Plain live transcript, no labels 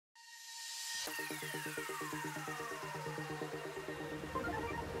So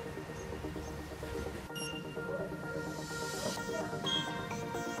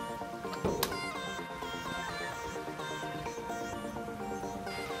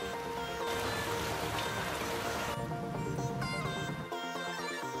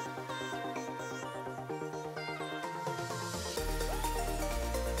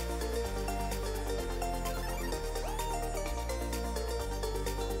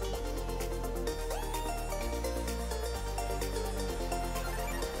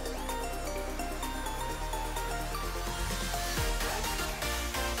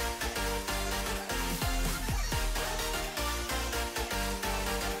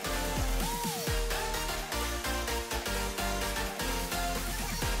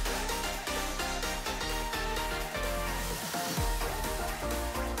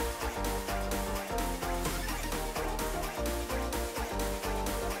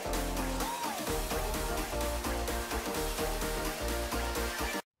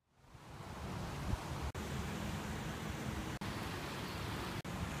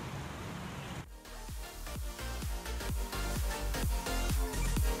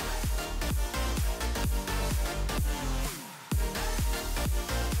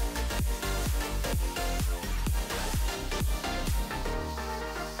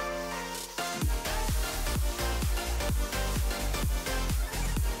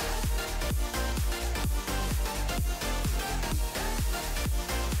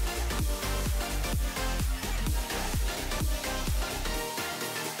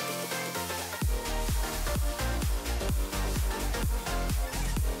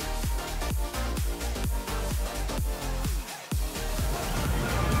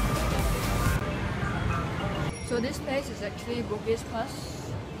this place is actually Bugis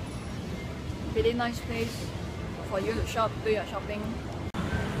Plus. Really nice place for you to shop, do your shopping.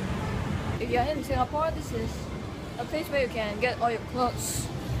 If you're in Singapore, this is a place where you can get all your clothes,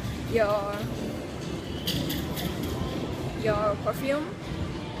 your perfume,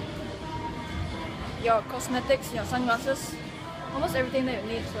 your cosmetics, your sunglasses, almost everything that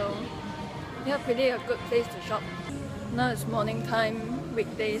you need. So yeah, pretty a good place to shop. Now it's morning time,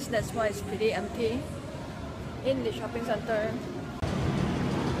 weekdays, that's why it's pretty empty in the shopping center.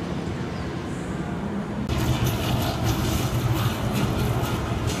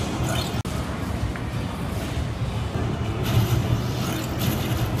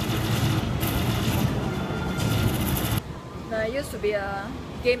 Now, I used to be a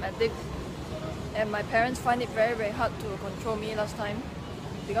game addict, and my parents find it very hard to control me last time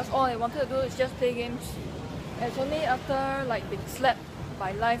because all I wanted to do is just play games. And it's only after like being slapped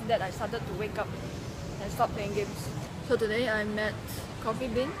by life that I started to wake up and stop playing games. So today I'm at Coffee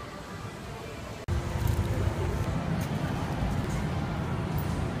Bean.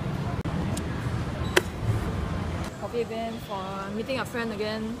 Coffee Bean for meeting a friend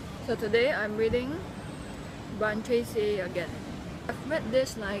again. So today I'm reading Brian Tracy again. I've read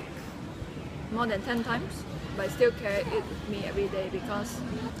this like more than 10 times, but I still carry it with me every day because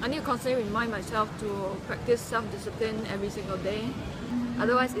I need to constantly remind myself to practice self-discipline every single day.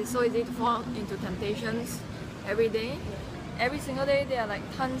 Otherwise, it's so easy to fall into temptations every day. Every single day, there are like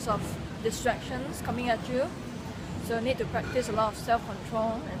tons of distractions coming at you. So you need to practice a lot of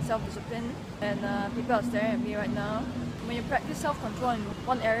self-control and self-discipline. And people are staring at me right now. When you practice self-control in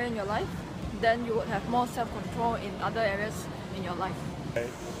one area in your life, then you would have more self-control in other areas in your life.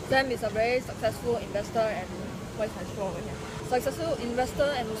 Sam is a very successful investor and what is my score over here? Successful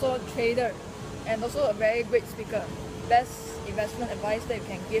investor and also trader, and also a very great speaker. Best investment advice that you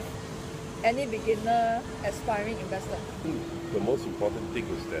can give any beginner aspiring investor. The most important thing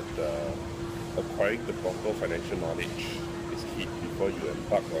is that acquiring the proper financial knowledge is key before you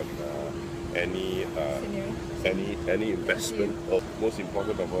embark on any investment. Most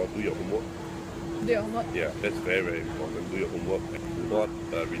important of all, do your homework. Do your homework? Yeah, that's very important. Do your homework. Do not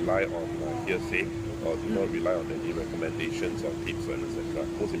rely on hearsay, or do not rely on any recommendations or tips and etc.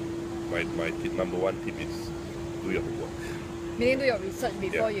 My number one tip is do your homework. Meaning do your research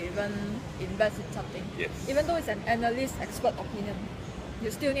before you even invest in something. Yes. Even though it's an analyst expert opinion,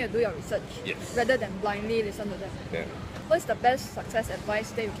 you still need to do your research. Yes. Rather than blindly listen to them. Yeah. What is the best success advice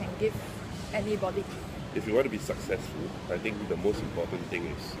that you can give anybody? If you want to be successful, I think the most important thing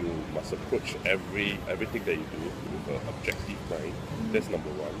is you must approach everything that you do with an objective mind. That's number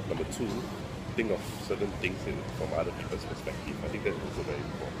one. Number two, think of certain things from other people's perspective. I think that's also very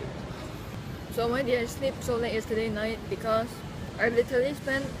important. So why did I sleep so late yesterday night? Because I literally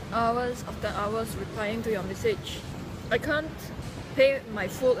spent hours after hours replying to your message. I can't pay my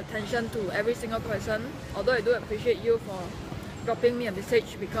full attention to every single person, although I do appreciate you for dropping me a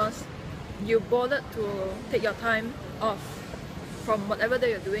message because you bothered to take your time off from whatever that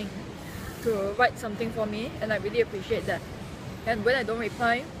you're doing to write something for me, and I really appreciate that. And when I don't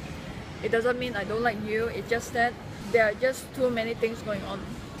reply, it doesn't mean I don't like you, it's just that there are just too many things going on.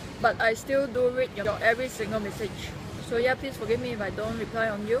 But I still do read your every single message. So yeah, please forgive me if I don't reply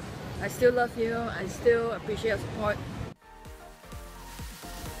on you. I still love you, I still appreciate your support.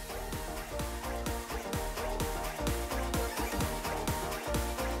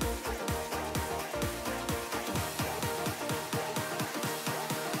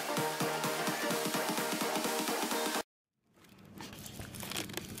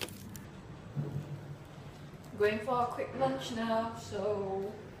 Going for a quick lunch now,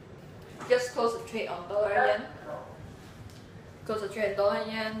 so just close the trade on dollar yen. Close the trade dollar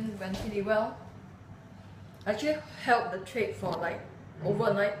yen went really well. Actually held the trade for like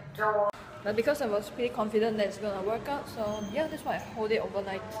overnight, but because I was pretty confident that it's gonna work out, so yeah, that's why I hold it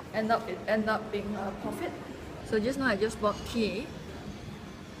overnight. It ended up being a profit. So just now I just bought tea.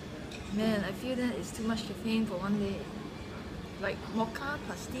 Man, I feel that it's too much caffeine for one day. Like mocha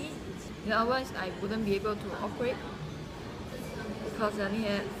plus tea. Otherwise I wouldn't be able to operate because I only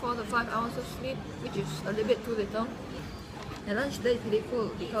had 4 to 5 hours of sleep, which is a little bit too little. And lunch today is pretty full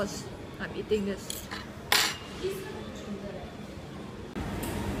because I'm eating this.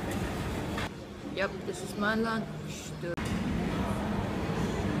 Yep, this is my lunch.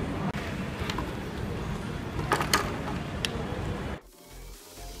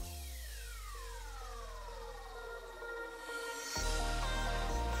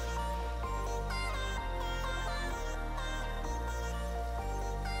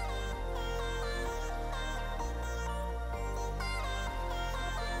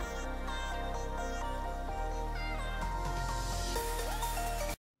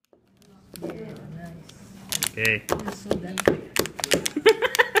 Okay. It's so damn big.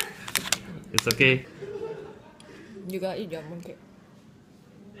 It's okay. You gotta eat your mooncake.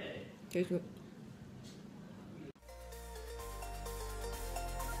 Tastes good.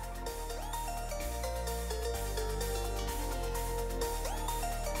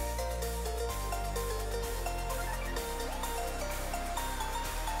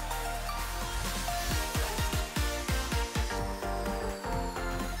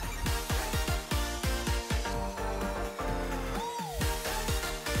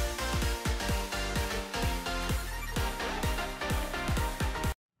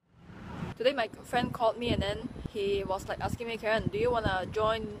 Today my friend called me and then he was like asking me, Karen, do you want to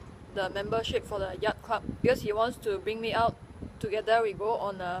join the membership for the yacht club? Because he wants to bring me out together. We go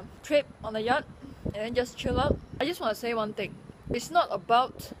on a trip on a yacht and then just chill out. I just want to say one thing. It's not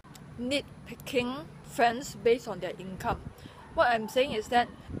about nitpicking friends based on their income. What I'm saying is that,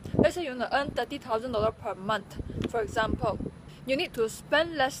 let's say you want to earn $30,000 per month, for example. You need to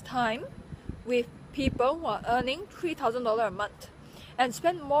spend less time with people who are earning $3,000 a month, and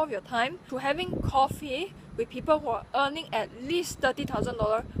spend more of your time to having coffee with people who are earning at least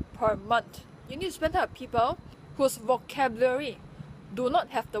 $30,000 per month. You need to spend time with people whose vocabulary do not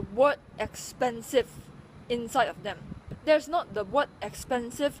have the word expensive inside of them. There's not the word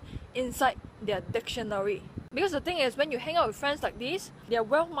expensive inside their dictionary. Because the thing is, when you hang out with friends like this, their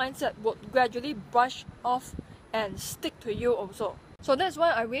wealth mindset would gradually brush off and stick to you also. So that's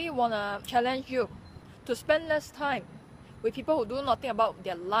why I really want to challenge you to spend less time with people who do nothing about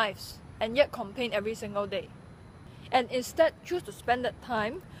their lives and yet complain every single day. And instead choose to spend that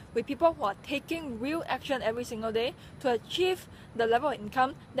time with people who are taking real action every single day to achieve the level of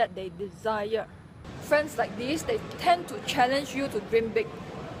income that they desire. Friends like these, they tend to challenge you to dream big,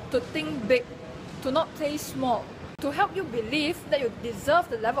 to think big, to not play small, to help you believe that you deserve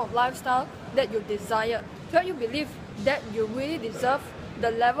the level of lifestyle that you desire, to help you believe that you really deserve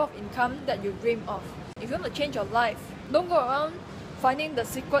the level of income that you dream of. If you want to change your life, don't go around finding the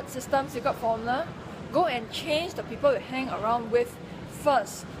secret system, secret formula. Go and change the people you hang around with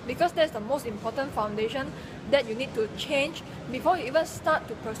first, because that's the most important foundation that you need to change before you even start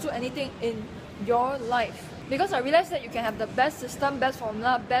to pursue anything in your life. Because I realized that you can have the best system, best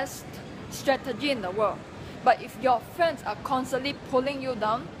formula, best strategy in the world, but if your friends are constantly pulling you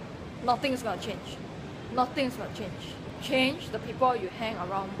down, nothing's gonna change. Nothing's gonna change. Change the people you hang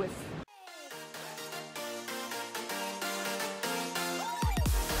around with.